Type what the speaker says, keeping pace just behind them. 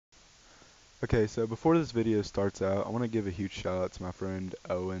Okay, so before this video starts out, I want to give a huge shout out to my friend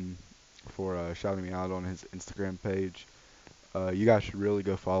Owen for shouting me out on his Instagram page. You guys should really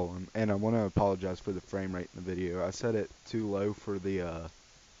go follow him. And I want to apologize for the frame rate in the video. I set it too low for the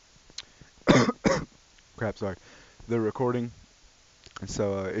sorry, the recording, and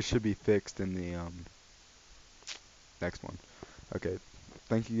so it should be fixed in the next one. Okay,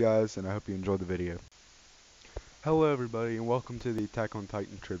 thank you guys, and I hope you enjoyed the video. Hello everybody, and welcome to the Attack on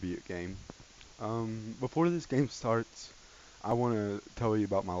Titan tribute game. Before this game starts, I want to tell you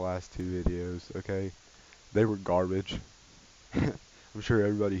about my last two videos, okay? They were garbage. I'm sure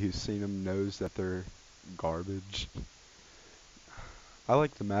everybody who's seen them knows that they're garbage. I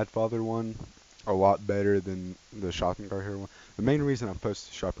like the Mad Father one a lot better than the Shopping Cart Hero one. The main reason I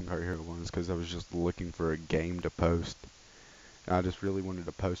posted the Shopping Cart Hero one is because I was just looking for a game to post. And I just really wanted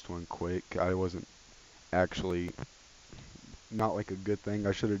to post one quick. I wasn't actually, not like a good thing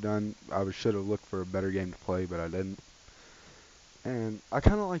I should have done. I should have looked for a better game to play, but I didn't. And I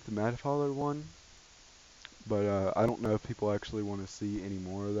kind of like the Mad Father one, but I don't know if people actually want to see any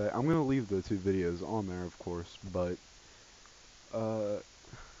more of that. I'm going to leave the two videos on there, of course, but uh,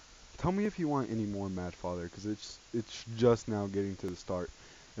 tell me if you want any more Mad Father, because it's just now getting to the start.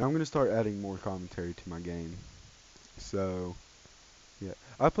 And I'm going to start adding more commentary to my game. So, yeah.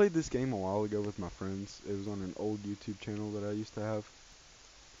 I played this game a while ago with my friends. It was on an old YouTube channel that I used to have.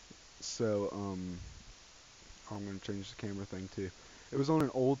 So, I'm going to change the camera thing too. It was on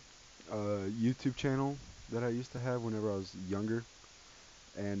an old YouTube channel that I used to have whenever I was younger.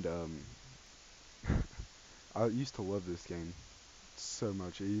 And, I used to love this game so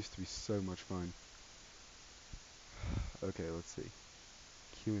much. It used to be so much fun. Okay, let's see.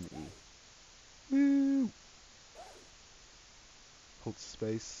 Q and E. Woo! Hold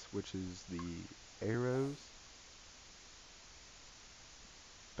space, which is the arrows.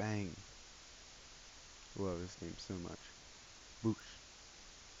 Bang. Love this game so much. Boosh.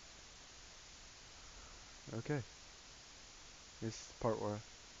 Okay. This is the part where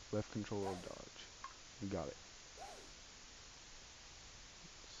left control of dodge. You got it.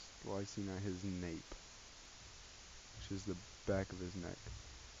 Slicing at his nape, which is the back of his neck.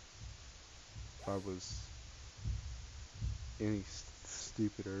 If I was any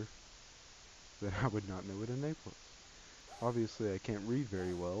stupider, then I would not know what a nape was. Obviously, I can't read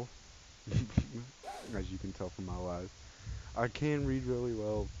very well, as you can tell from my life. I can read really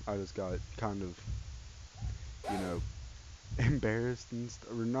well. I just got kind of, you know, embarrassed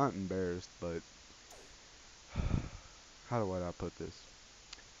or not embarrassed, but how do I put this?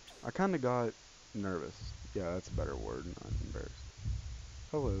 I kind of got nervous. Yeah, that's a better word, not embarrassed.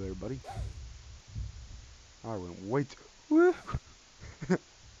 Hello there, buddy. I went way too. Woo!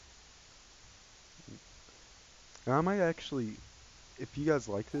 And I might actually, if you guys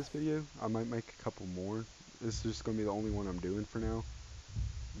like this video, I might make a couple more. This is just going to be the only one I'm doing for now,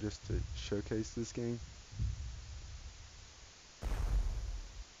 just to showcase this game.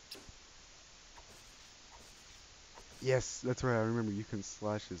 Yes, that's right, I remember you can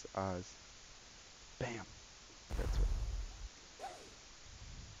slash his eyes. Bam! That's right.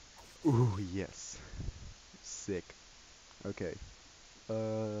 Ooh, yes. Sick. Okay.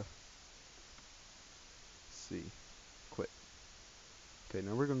 Let's see. Quit. Okay,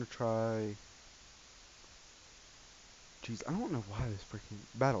 now we're gonna try. Jeez, I don't know why this freaking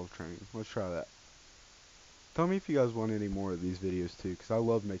battle train. Let's try that. Tell me if you guys want any more of these videos too, because I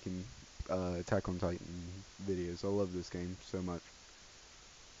love making Attack on Titan videos. I love this game so much.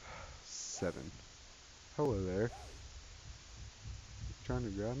 7. Hello there. Trying to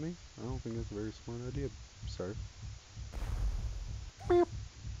grab me? I don't think that's a very smart idea, sir. Beep.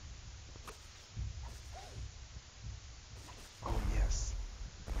 Oh yes.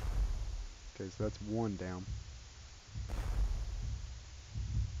 Okay, so that's one down.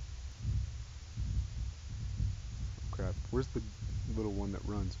 Crap. Where's the little one that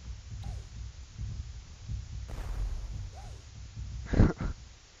runs?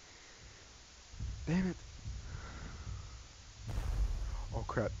 Damn it. Oh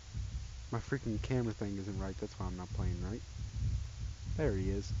crap. My freaking camera thing isn't right. That's why I'm not playing right. There he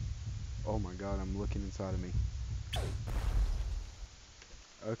is. Oh my god, I'm looking inside of me.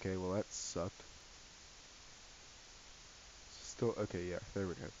 Okay, well that sucked. Still, okay, yeah, there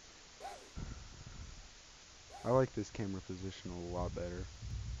we go. I like this camera position a lot better.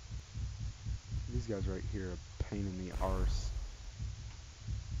 These guys right here are a pain in the arse.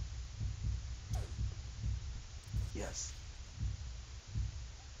 Yes.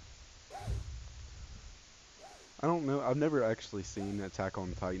 I don't know, I've never actually seen Attack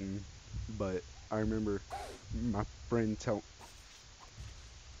on Titan, but I remember my friend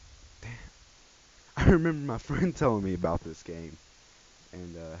remember my friend telling me about this game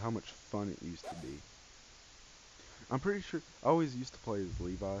and how much fun it used to be. I'm pretty sure I always used to play as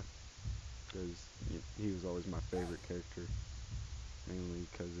Levi because he was always my favorite character, mainly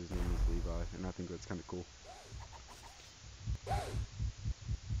because his name is Levi, and I think that's kind of cool.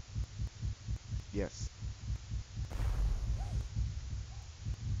 Yes.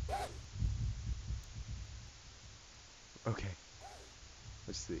 Okay.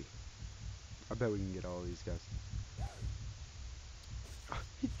 Let's see. I bet we can get all these guys.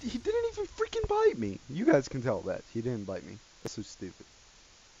 He didn't even freaking bite me. You guys can tell that. He didn't bite me. That's so stupid.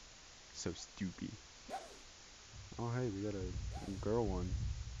 So stupid. Oh, hey, we got a girl one.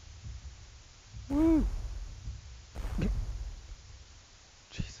 Woo!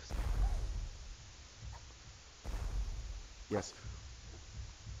 Jesus. Yes.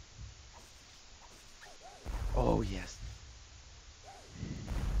 Oh, yes.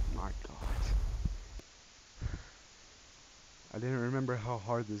 My God. I didn't remember how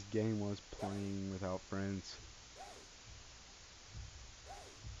hard this game was playing without friends.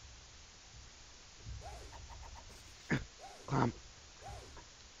 Climb.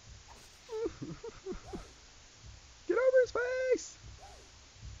 Get over his face!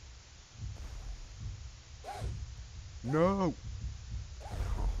 No!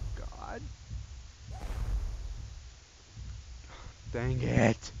 Oh, God. Dang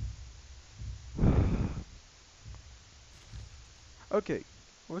it. Okay,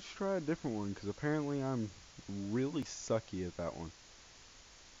 let's try a different one, because apparently I'm really sucky at that one.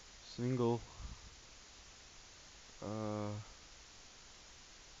 Single.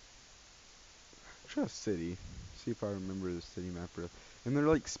 Try city. See if I remember the city map. And they're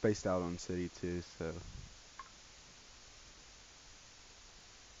like spaced out on city too, so.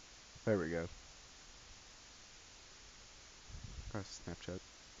 There we go. Press Snapchat.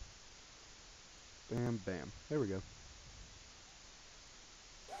 Bam, bam. There we go.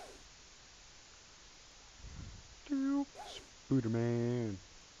 Spooderman.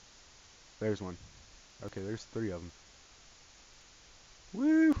 There's one. Okay, there's 3 of them.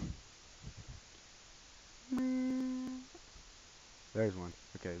 Woo! There's one.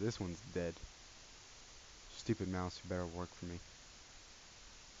 Okay, this one's dead. Stupid mouse, you better work for me.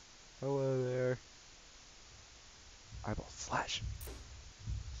 Hello there. Eyeball slash.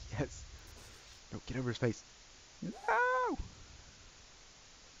 Yes. No, get over his face. No!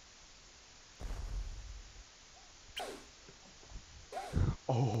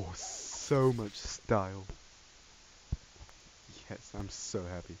 Oh, so much style. Yes, I'm so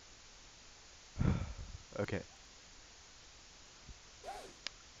happy. Okay.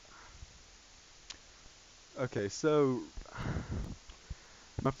 Okay, so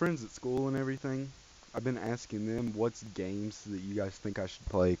my friends at school and everything, I've been asking them what's games that you guys think I should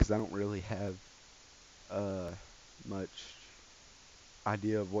play, because I don't really have much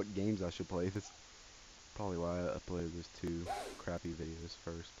idea of what games I should play. That's probably why I uploaded those 2 crappy videos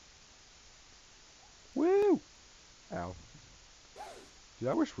first. Woo! Ow. Dude,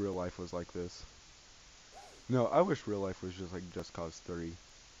 I wish real life was like this. No, I wish real life was just like Just Cause 3.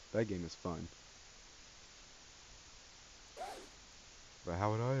 That game is fun. But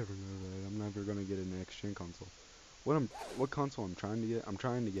how would I ever know that? I'm never gonna get a next-gen console. What console I'm trying to get? I'm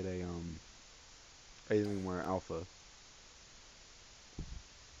trying to get a Alienware Alpha,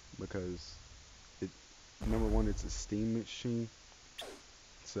 because number one, it's a Steam machine,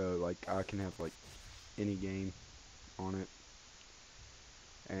 so like I can have like any game on it.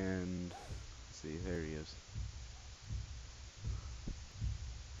 And let's see, there he is.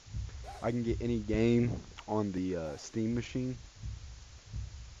 I can get any game on the Steam machine,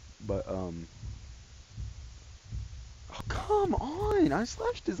 but oh, come on! I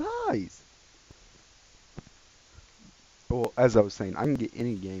slashed his eyes. Well, as I was saying, I can get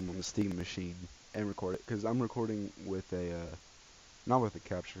any game on the Steam machine and record it, because I'm recording with a not with a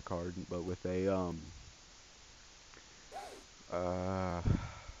capture card, but with a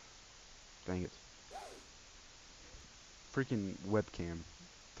dang it, freaking webcam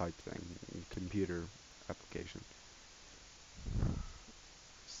type thing, computer application.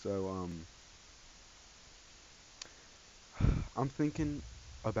 So I'm thinking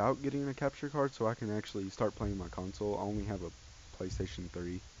about getting a capture card so I can actually start playing my console. I only have a PlayStation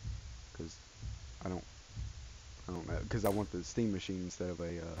 3 because I don't know, because I want the Steam machine instead of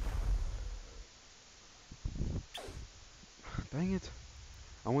a dang it,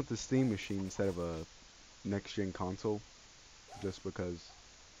 I want the Steam machine instead of a next gen console, just because,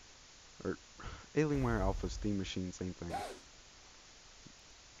 or Alienware Alpha, Steam machine, same thing.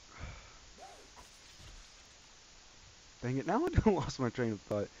 Dang it, now I lost my train of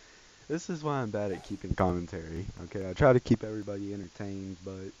thought. This is why I'm bad at keeping commentary. Okay, I try to keep everybody entertained,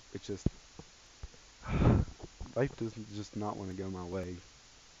 but it's just life doesn't just not want to go my way.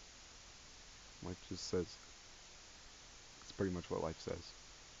 Life just says it's pretty much what life says.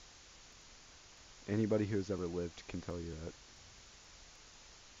 Anybody who has ever lived can tell you that,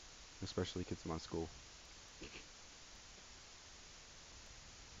 especially kids in my school.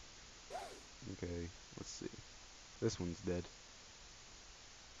 Okay, let's see. This one's dead.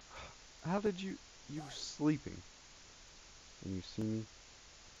 How did you were sleeping and you see me?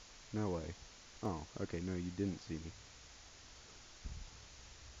 No way. Oh, okay, no, you didn't see me.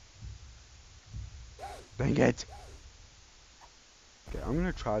 Dang it! Okay, I'm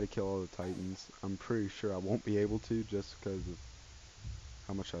gonna try to kill all the Titans. I'm pretty sure I won't be able to just because of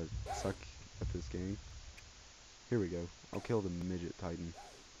how much I suck at this game. Here we go. I'll kill the midget Titan.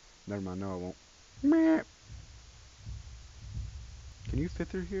 Never mind, no I won't. Meh. Can you fit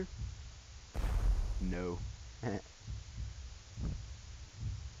through here? No.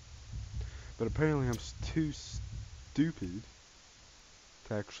 But apparently I'm too stupid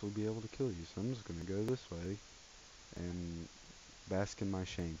to actually be able to kill you, so I'm just gonna go this way and bask in my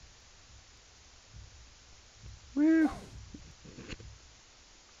shame. Woo!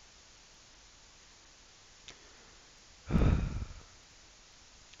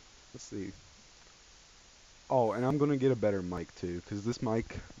 Let's see. Oh, and I'm gonna get a better mic too, because this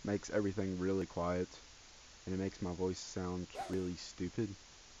mic makes everything really quiet, and it makes my voice sound really stupid,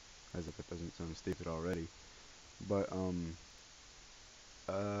 as if it doesn't sound stupid already. But,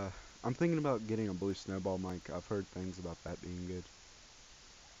 I'm thinking about getting a blue snowball mic. I've heard things about that being good.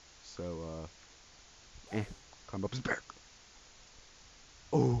 So, climb up his back.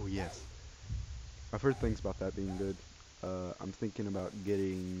 Oh, yes. I've heard things about that being good. I'm thinking about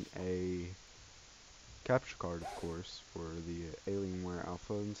getting a capture card, of course, for the Alienware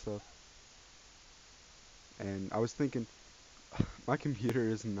Alpha and stuff. And I was thinking, my computer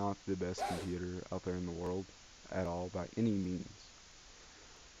is not the best computer out there in the world at all, by any means.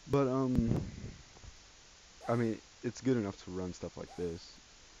 But, I mean, it's good enough to run stuff like this.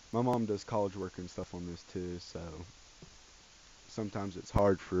 My mom does college work and stuff on this too, so sometimes it's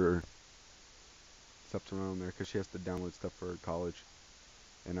hard for her stuff to run on there because she has to download stuff for her college.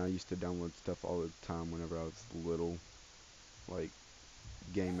 And I used to download stuff all the time whenever I was little, like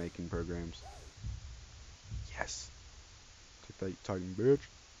game making programs. Yes! Take that, you Titan bitch.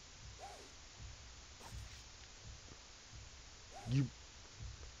 You.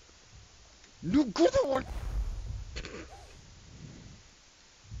 No good one!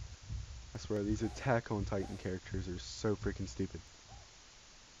 I swear, these Attack on Titan characters are so freaking stupid.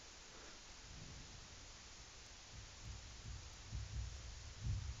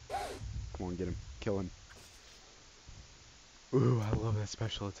 Come on, get him. Kill him. Ooh, I love that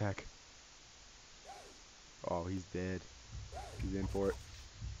special attack. Oh, he's dead. He's in for it.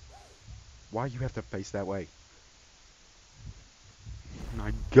 Why you have to face that way?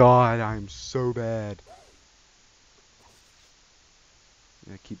 My god, I'm so bad.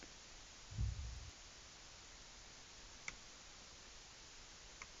 Yeah, keep...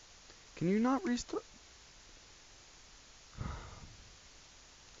 Can you not restart?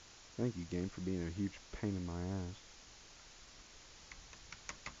 Thank you, game, for being a huge pain in my ass.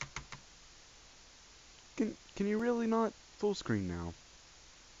 Can you really not full screen now?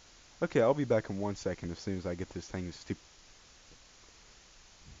 Okay, I'll be back in 1 second as soon as I get this thing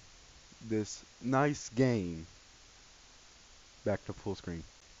this nice game back to full screen.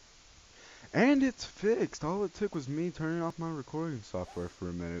 And it's fixed. All it took was me turning off my recording software for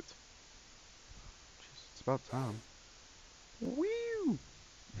a minute. Jeez, it's about time. Woo!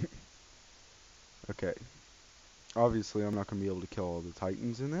 Okay. Obviously, I'm not going to be able to kill all the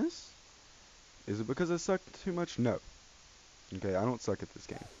Titans in this. Is it because I suck too much? No. Okay, I don't suck at this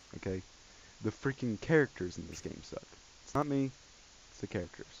game. Okay? The freaking characters in this game suck. It's not me. It's the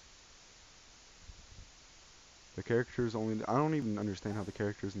characters. The characters only... I don't even understand how the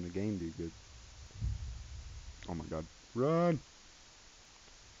characters in the game do good. Oh my god. Run!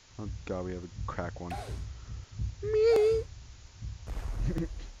 Oh god, we have a crack one. Me!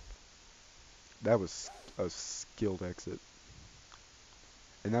 That was a skilled exit.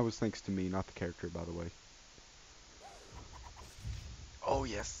 And that was thanks to me, not the character, by the way. Oh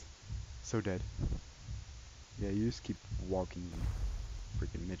yes! So dead. Yeah, you just keep walking,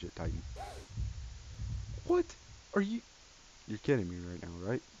 freaking midget Titan. What? Are you... You're kidding me right now,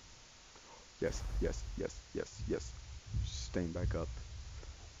 right? Yes, yes, yes, yes, yes. Staying back up.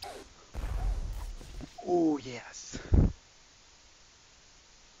 Oh, yes.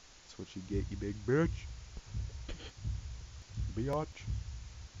 That's what you get, you big bitch. Biatch.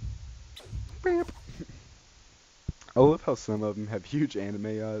 I love how some of them have huge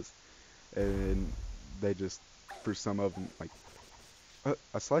anime eyes, and they just, for some of them, like,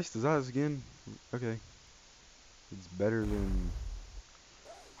 I sliced his eyes again. Okay, it's better than.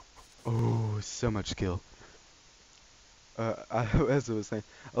 Oh, so much skill. As I was saying,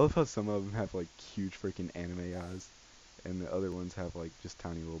 I love how some of them have like huge freaking anime eyes, and the other ones have like just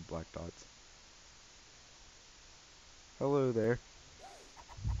tiny little black dots. Hello there.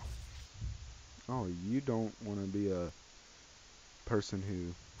 Oh, you don't want to be a person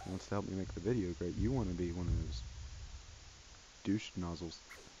who wants to help me make the video great. You want to be one of those douche nozzles.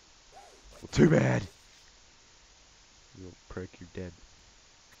 Well, too bad. You little prick, you're dead.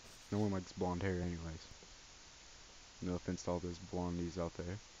 No one likes blonde hair anyways. No offense to all those blondies out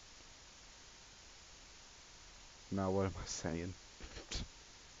there. Now what am I saying? No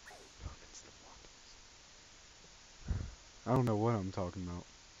offense to the blondies. I don't know what I'm talking about.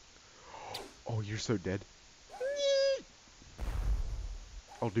 Oh, you're so dead.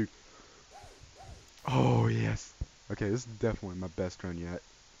 Oh, dude. Oh, yes. Okay, this is definitely my best run yet.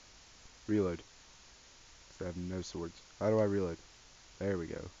 Reload. 'Cause I have no swords. How do I reload? There we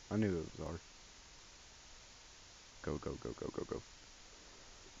go. I knew it was R. Go, go, go, go, go, go.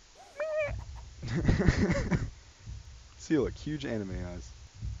 See, look, huge anime eyes.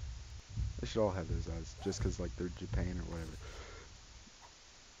 They should all have those eyes, just because, like, they're Japan or whatever.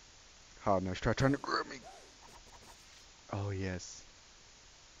 Oh, nice try trying to grab me. Oh, yes.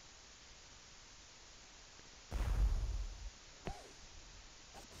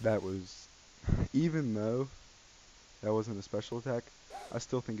 That was, even though that wasn't a special attack, I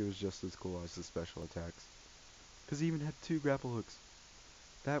still think it was just as cool as the special attacks. Because he even had 2 grapple hooks.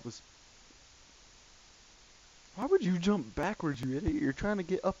 That was... Why would you jump backwards, you idiot? You're trying to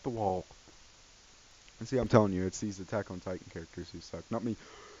get up the wall. And see, I'm telling you, it's these Attack on Titan characters who suck, not me.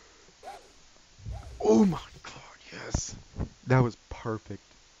 Oh my god, yes! That was perfect.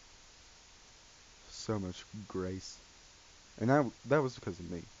 So much grace. And that was because of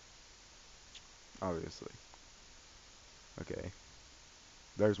me. Obviously. Okay.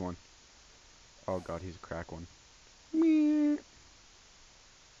 There's one. Oh god, he's a crack one. Meow.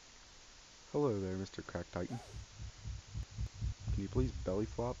 Hello there, Mr. Crack Titan. Can you please belly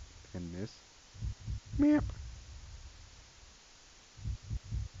flop and miss? Meep.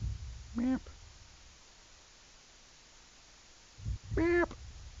 Meep. Meep.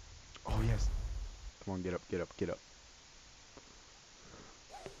 Oh yes. Come on, get up, get up, get up.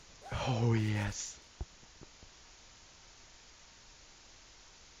 Oh yes.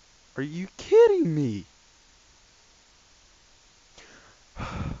 Are you kidding me?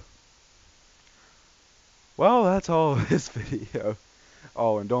 Well, that's all of this video.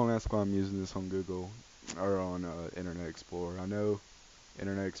 Oh, and don't ask why I'm using this on Google or on Internet Explorer. I know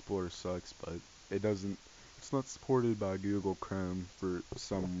Internet Explorer sucks, but it's not supported by Google Chrome for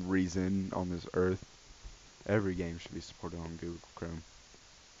some reason on this earth. Every game should be supported on Google Chrome.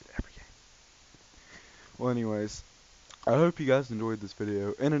 Every game. Well, anyways, I hope you guys enjoyed this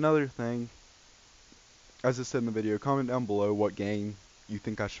video. And another thing, as I said in the video, comment down below what game you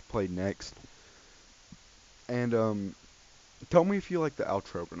think I should play next. And tell me if you like the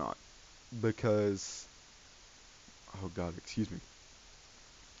outro or not. Because, oh god, excuse me.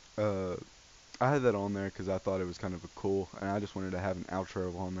 I had that on there because I thought it was kind of a cool, and I just wanted to have an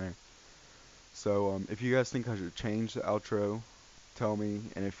outro on there. So, if you guys think I should change the outro, tell me,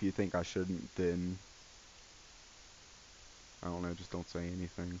 and if you think I shouldn't, then, I don't know, just don't say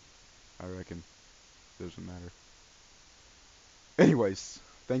anything. I reckon it doesn't matter. Anyways,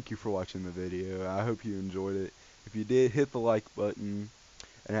 thank you for watching the video. I hope you enjoyed it. If you did, hit the like button,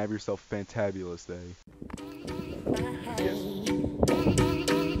 and have yourself a fantabulous day. Yes.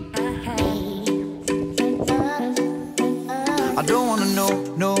 I don't wanna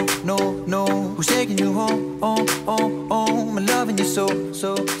know who's taking you home, home, home, home, and loving you so.